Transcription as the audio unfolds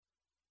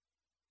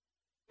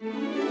Thanks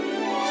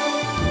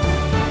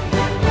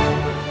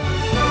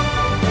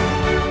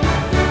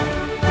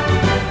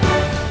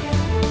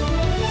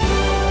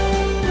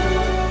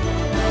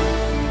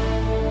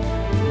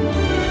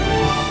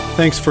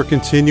for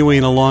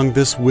continuing along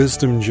this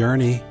wisdom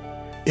journey.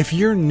 If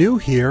you're new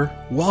here,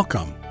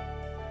 welcome.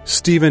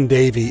 Stephen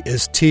Davey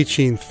is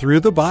teaching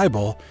through the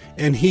Bible,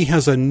 and he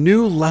has a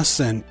new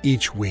lesson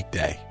each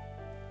weekday.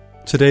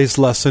 Today's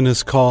lesson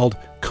is called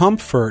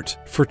Comfort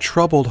for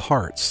Troubled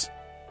Hearts.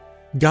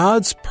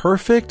 God's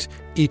perfect,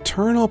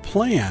 eternal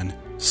plan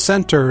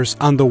centers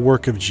on the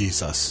work of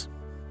Jesus.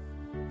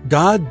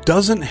 God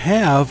doesn't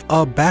have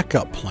a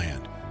backup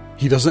plan.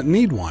 He doesn't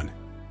need one.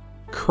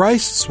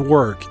 Christ's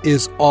work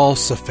is all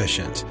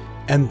sufficient,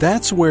 and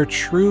that's where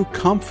true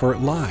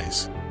comfort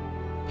lies.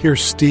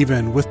 Here's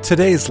Stephen with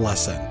today's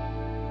lesson.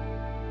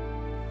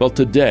 Well,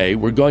 today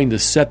we're going to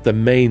set the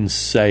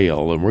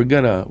mainsail, and we're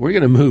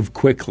gonna move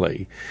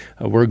quickly.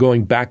 We're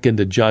going back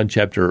into John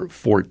chapter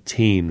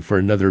 14 for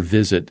another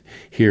visit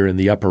here in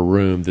the upper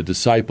room. The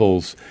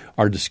disciples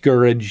are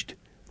discouraged.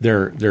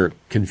 They're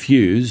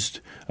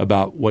confused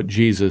about what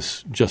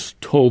Jesus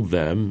just told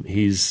them.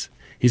 He's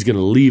going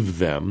to leave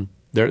them.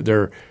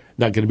 They're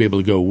not going to be able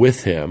to go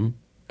with him.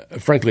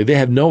 Frankly, they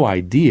have no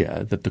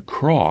idea that the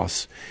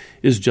cross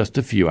is just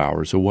a few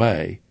hours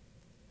away.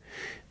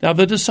 Now,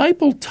 the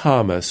disciple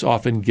Thomas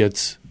often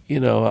gets,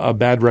 a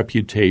bad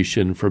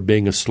reputation for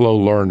being a slow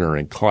learner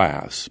in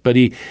class. But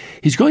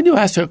he's going to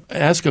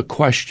ask a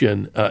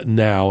question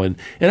now, and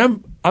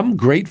I'm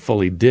grateful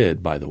he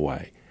did, by the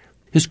way.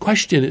 His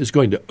question is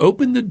going to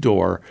open the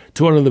door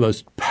to one of the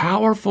most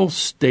powerful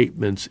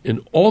statements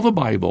in all the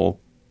Bible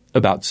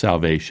about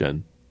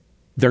salvation.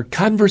 Their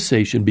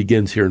conversation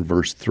begins here in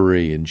verse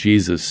 3, and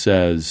Jesus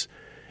says,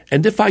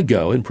 "And if I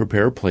go and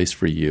prepare a place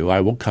for you, I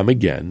will come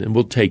again and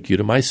will take you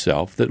to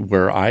myself, that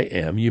where I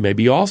am you may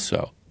be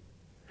also.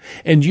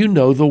 And you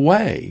know the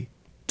way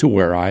to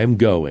where I am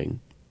going."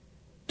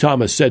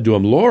 Thomas said to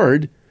him,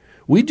 "Lord,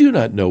 we do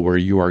not know where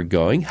you are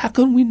going. How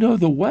can we know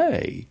the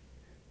way?"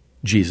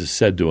 Jesus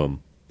said to him,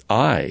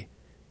 "I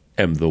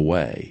am the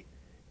way,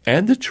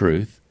 and the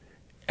truth,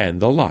 and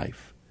the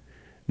life.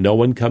 No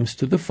one comes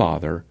to the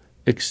Father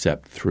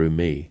except through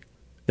me."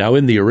 Now,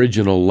 in the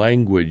original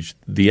language,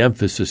 the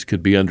emphasis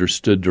could be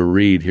understood to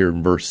read here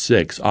in verse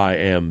 6, "I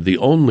am the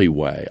only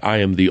way, I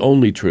am the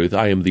only truth,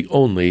 I am the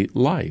only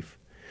life."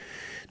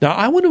 Now,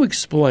 I want to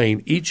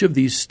explain each of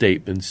these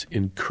statements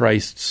in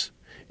Christ's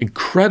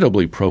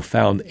incredibly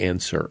profound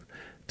answer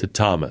to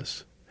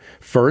Thomas.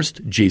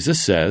 First,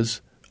 Jesus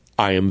says,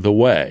 "I am the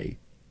way."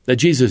 Now,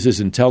 Jesus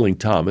isn't telling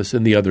Thomas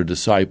and the other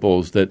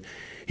disciples that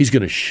he's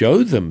going to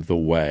show them the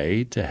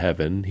way to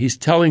heaven. He's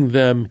telling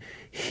them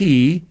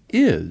he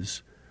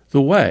is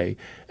the way.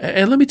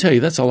 And let me tell you,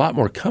 that's a lot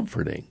more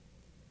comforting.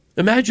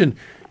 Imagine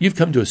you've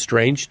come to a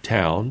strange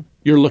town.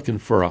 You're looking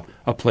for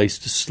a place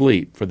to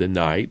sleep for the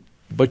night,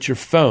 but your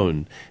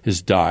phone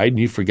has died and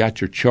you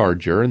forgot your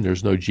charger and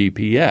there's no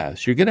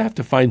GPS. You're going to have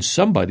to find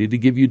somebody to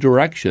give you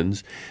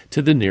directions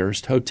to the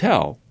nearest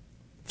hotel.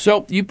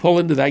 So you pull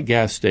into that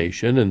gas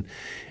station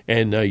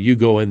and you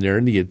go in there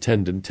and the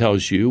attendant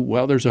tells you,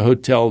 well, there's a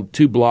hotel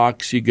 2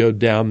 blocks. You go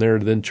down there,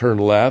 then turn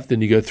left,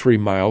 then you go 3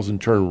 miles and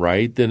turn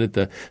right. Then at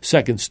the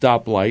second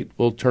stoplight,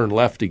 we'll turn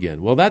left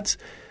again. Well, that's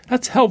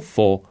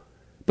helpful.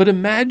 But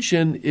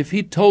imagine if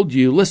he told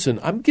you, listen,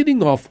 I'm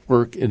getting off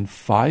work in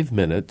 5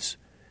 minutes.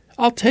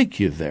 I'll take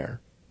you there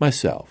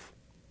myself.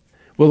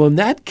 Well, in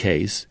that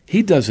case,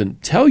 he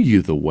doesn't tell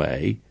you the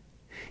way.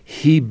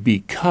 He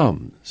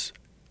becomes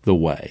the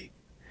way.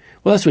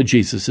 Well, that's what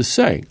Jesus is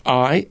saying.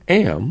 I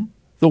am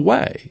the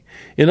way.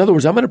 In other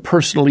words, I'm going to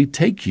personally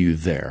take you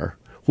there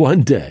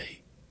one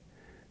day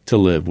to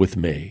live with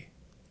me.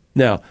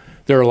 Now,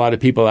 there are a lot of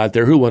people out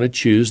there who want to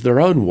choose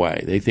their own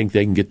way. They think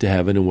they can get to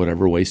heaven in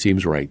whatever way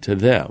seems right to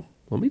them.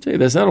 Let me tell you,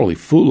 that's not only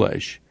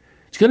foolish,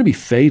 it's going to be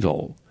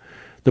fatal.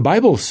 The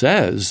Bible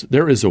says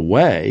there is a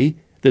way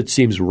that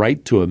seems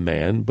right to a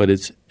man, but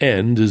its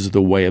end is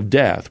the way of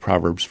death.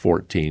 Proverbs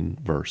 14,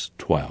 verse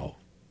 12.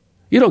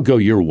 You don't go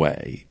your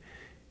way.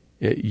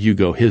 You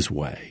go his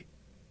way.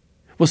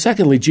 Well,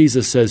 secondly,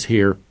 Jesus says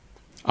here,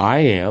 I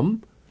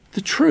am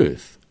the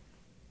truth.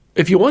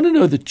 If you want to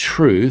know the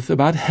truth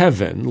about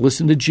heaven,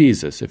 listen to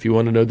Jesus. If you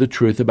want to know the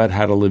truth about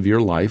how to live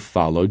your life,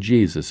 follow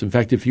Jesus. In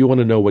fact, if you want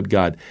to know what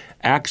God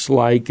acts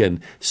like and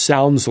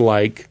sounds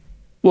like,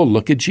 well,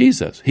 look at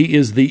Jesus. He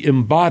is the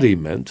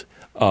embodiment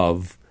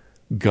of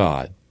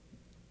God.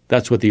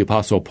 That's what the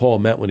Apostle Paul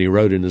meant when he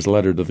wrote in his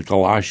letter to the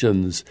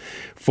Colossians,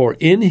 "For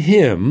in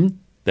him,"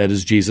 that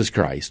is Jesus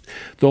Christ,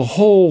 "the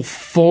whole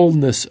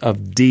fullness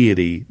of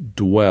deity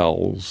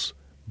dwells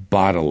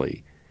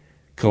bodily."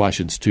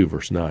 Colossians 2,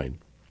 verse 9.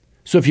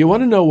 So if you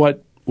want to know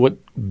what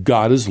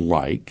God is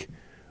like,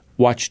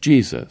 watch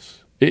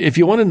Jesus. If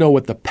you want to know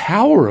what the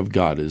power of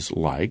God is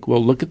like,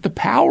 well, look at the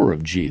power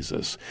of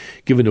Jesus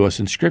given to us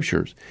in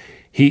Scriptures.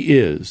 He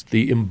is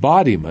the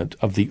embodiment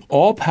of the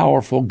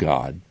all-powerful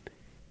God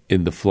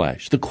in the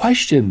flesh. The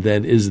question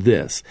then is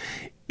this: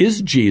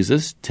 is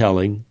Jesus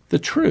telling the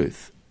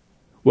truth?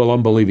 Well,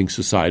 unbelieving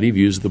society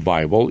views the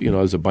Bible,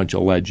 as a bunch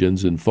of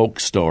legends and folk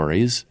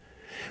stories.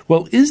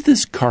 Well, is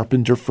this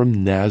carpenter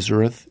from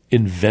Nazareth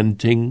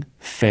inventing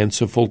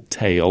fanciful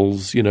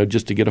tales,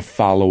 just to get a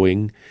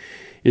following?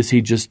 Is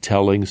he just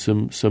telling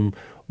some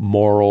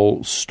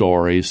moral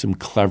stories, some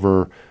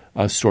clever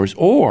stories?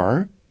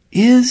 Or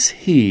is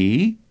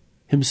he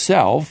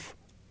himself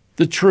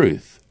the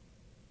truth?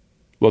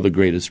 Well, the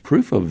greatest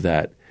proof of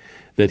that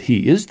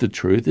he is the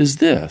truth, is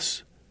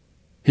this.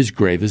 His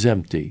grave is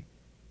empty.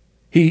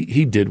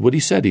 He did what he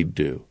said he'd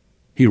do.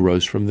 He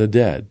rose from the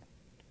dead.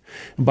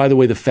 And by the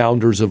way, the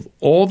founders of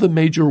all the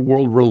major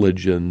world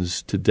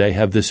religions today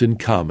have this in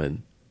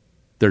common.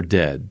 They're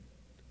dead.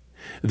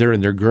 They're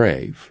in their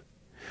grave.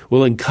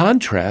 Well, in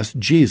contrast,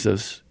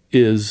 Jesus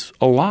is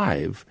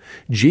alive.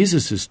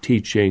 Jesus'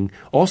 teaching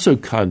also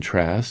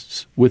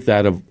contrasts with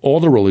that of all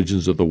the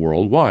religions of the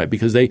world. Why?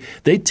 Because they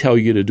tell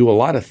you to do a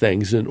lot of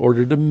things in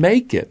order to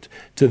make it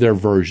to their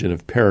version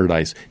of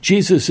paradise.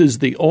 Jesus is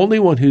the only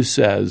one who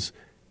says,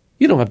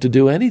 you don't have to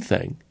do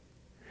anything.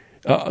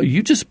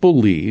 You just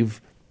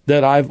believe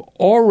that I've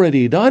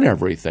already done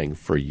everything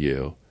for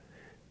you.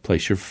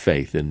 Place your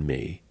faith in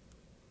me.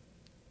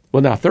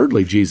 Well, now,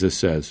 thirdly, Jesus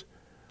says,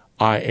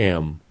 I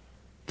am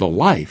the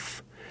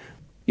life.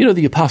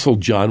 The Apostle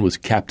John was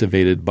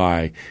captivated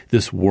by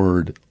this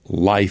word,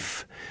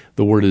 life.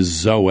 The word is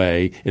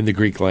zoe in the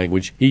Greek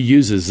language. He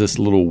uses this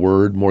little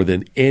word more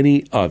than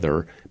any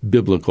other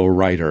biblical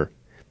writer.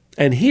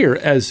 And here,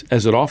 as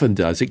it often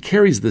does, it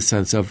carries the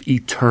sense of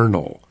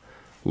eternal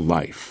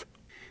life.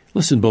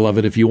 Listen,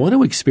 beloved, if you want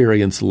to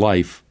experience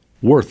life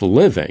worth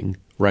living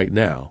right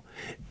now,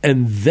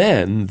 and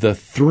then the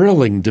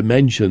thrilling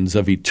dimensions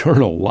of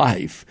eternal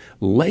life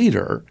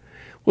later,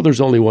 well, there's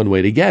only one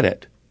way to get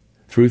it.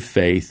 Through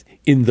faith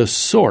in the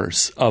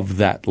source of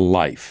that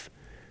life.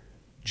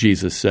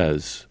 Jesus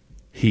says,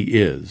 He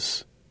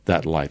is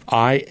that life.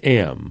 I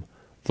am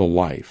the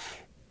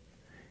life.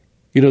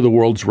 The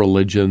world's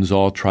religions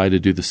all try to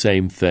do the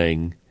same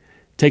thing.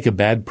 Take a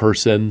bad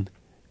person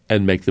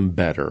and make them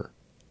better.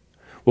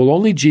 Well,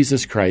 only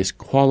Jesus Christ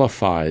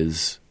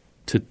qualifies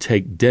to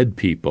take dead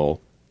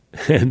people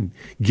and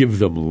give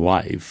them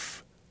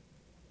life.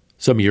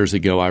 Some years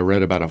ago, I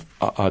read about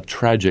a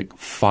tragic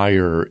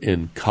fire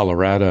in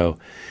Colorado.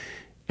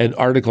 An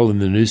article in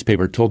the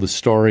newspaper told the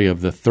story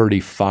of the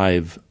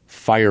 35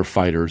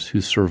 firefighters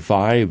who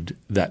survived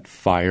that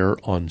fire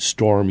on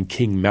Storm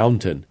King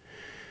Mountain.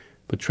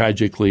 But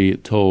tragically,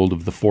 it told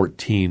of the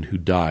 14 who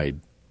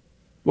died.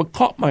 What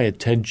caught my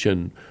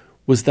attention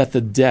was that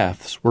the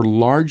deaths were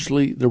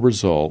largely the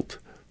result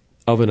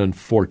of an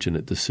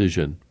unfortunate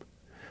decision.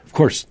 Of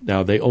course,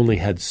 now they only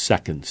had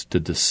seconds to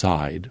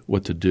decide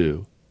what to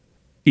do.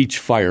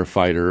 Each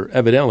firefighter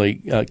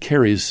evidently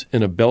carries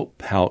in a belt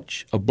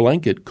pouch a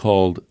blanket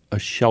called a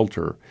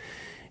shelter.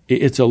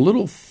 It's a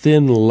little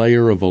thin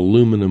layer of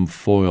aluminum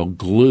foil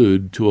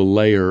glued to a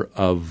layer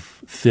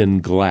of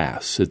thin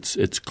glass.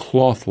 It's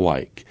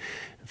cloth-like.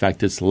 In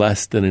fact, it's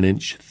less than an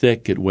inch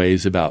thick. It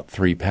weighs about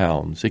 3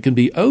 pounds. It can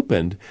be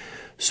opened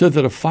so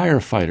that a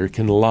firefighter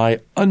can lie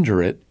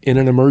under it in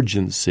an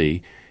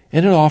emergency,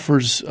 and it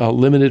offers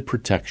limited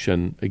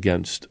protection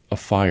against a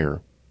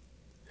fire.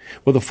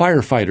 Well, the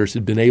firefighters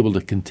had been able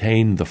to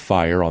contain the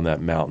fire on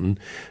that mountain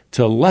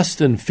to less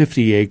than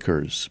 50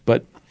 acres.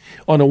 But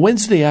on a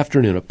Wednesday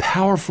afternoon, a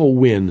powerful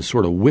wind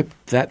sort of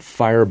whipped that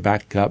fire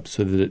back up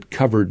so that it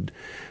covered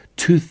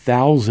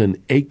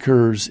 2,000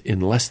 acres in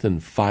less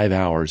than 5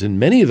 hours. And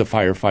many of the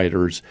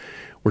firefighters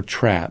were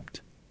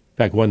trapped. In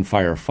fact, one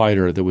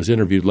firefighter that was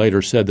interviewed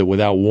later said that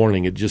without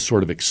warning, it just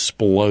sort of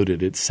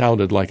exploded. It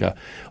sounded like a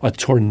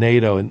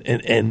tornado,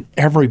 and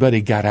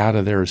everybody got out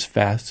of there as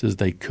fast as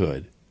they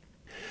could.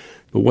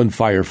 But one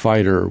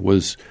firefighter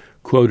was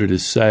quoted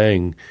as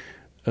saying,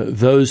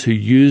 those who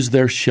used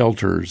their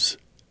shelters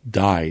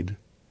died.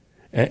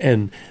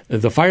 And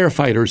the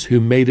firefighters who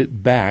made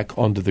it back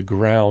onto the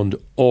ground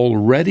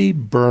already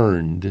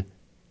burned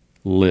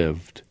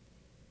lived.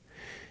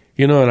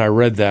 And I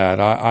read that.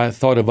 I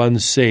thought of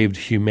unsaved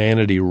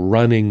humanity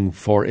running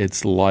for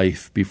its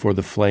life before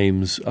the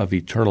flames of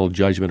eternal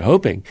judgment,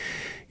 hoping,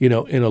 in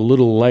a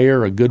little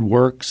layer of good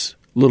works,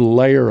 little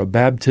layer of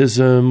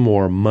baptism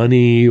or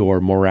money or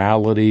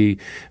morality.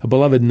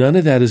 Beloved, none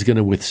of that is going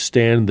to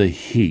withstand the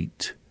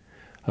heat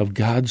of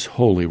God's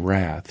holy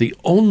wrath. The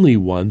only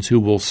ones who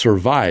will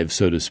survive,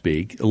 so to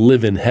speak,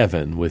 live in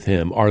heaven with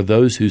Him, are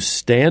those who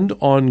stand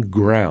on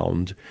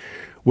ground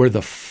where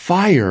the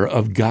fire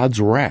of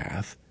God's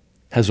wrath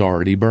has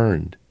already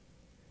burned.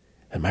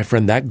 And my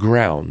friend, that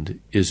ground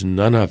is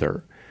none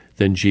other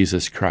than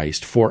Jesus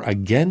Christ. For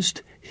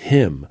against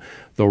Him,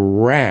 the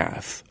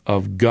wrath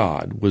of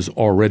God was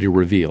already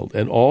revealed,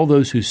 and all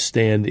those who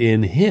stand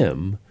in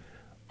Him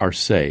are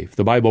saved.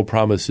 The Bible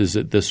promises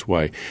it this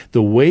way: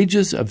 the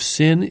wages of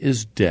sin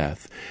is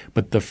death,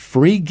 but the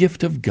free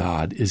gift of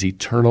God is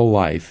eternal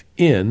life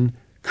in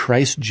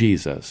Christ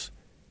Jesus,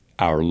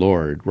 our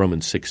Lord.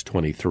 Romans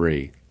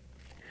 6:23.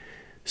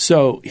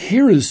 So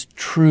here is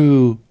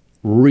true,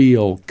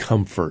 real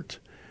comfort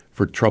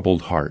for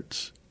troubled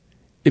hearts.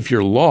 If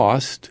you're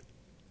lost,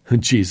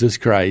 Jesus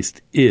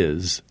Christ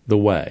is the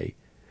way.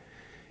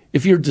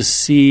 If you're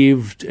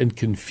deceived and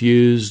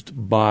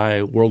confused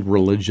by world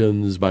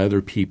religions, by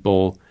other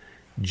people,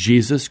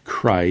 Jesus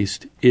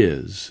Christ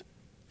is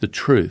the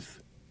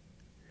truth.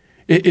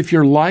 If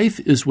your life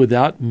is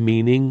without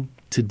meaning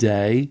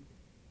today,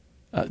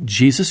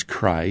 Jesus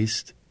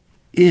Christ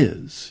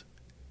is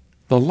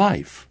the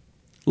life.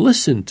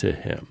 Listen to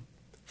him.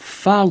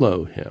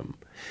 Follow him.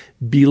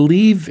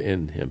 Believe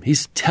in him.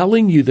 He's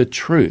telling you the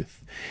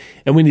truth.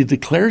 And when he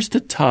declares to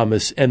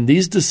Thomas and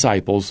these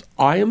disciples,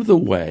 I am the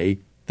way,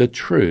 the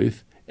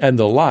truth, and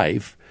the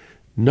life,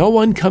 no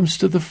one comes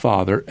to the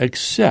Father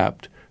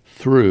except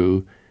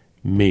through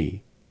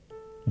me.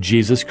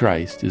 Jesus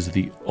Christ is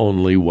the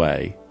only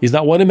way. He's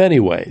not one of many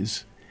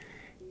ways.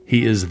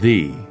 He is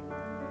the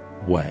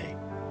way.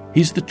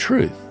 He's the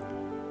truth.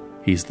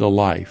 He's the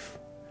life.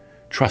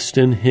 Trust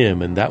in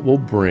him, and that will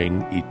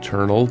bring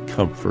eternal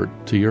comfort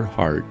to your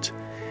heart,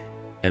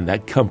 and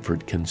that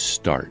comfort can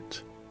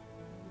start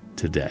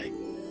today.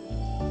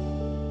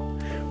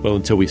 Well,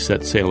 until we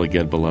set sail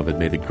again, beloved,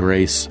 may the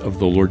grace of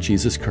the Lord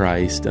Jesus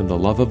Christ and the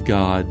love of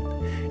God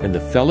and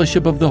the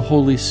fellowship of the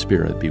Holy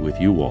Spirit be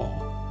with you all.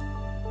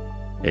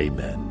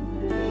 Amen.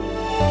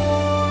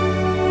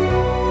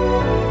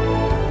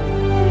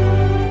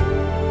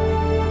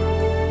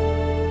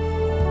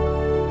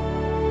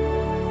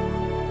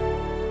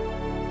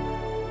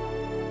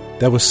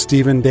 That was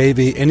Stephen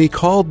Davey, and he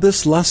called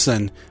this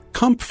lesson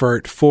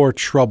Comfort for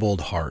Troubled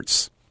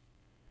Hearts.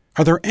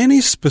 Are there any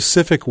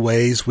specific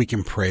ways we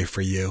can pray for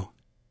you?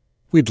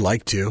 We'd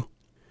like to.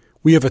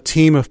 We have a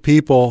team of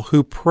people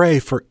who pray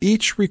for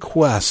each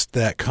request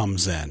that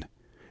comes in,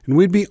 and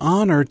we'd be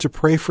honored to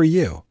pray for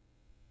you.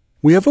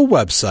 We have a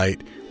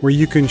website where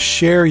you can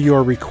share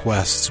your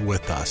requests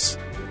with us.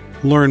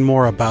 Learn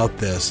more about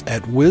this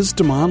at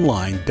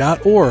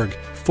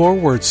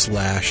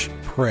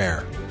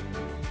wisdomonline.org/prayer.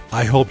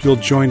 I hope you'll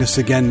join us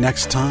again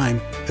next time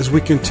as we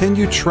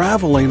continue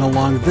traveling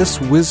along this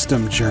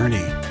wisdom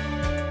journey.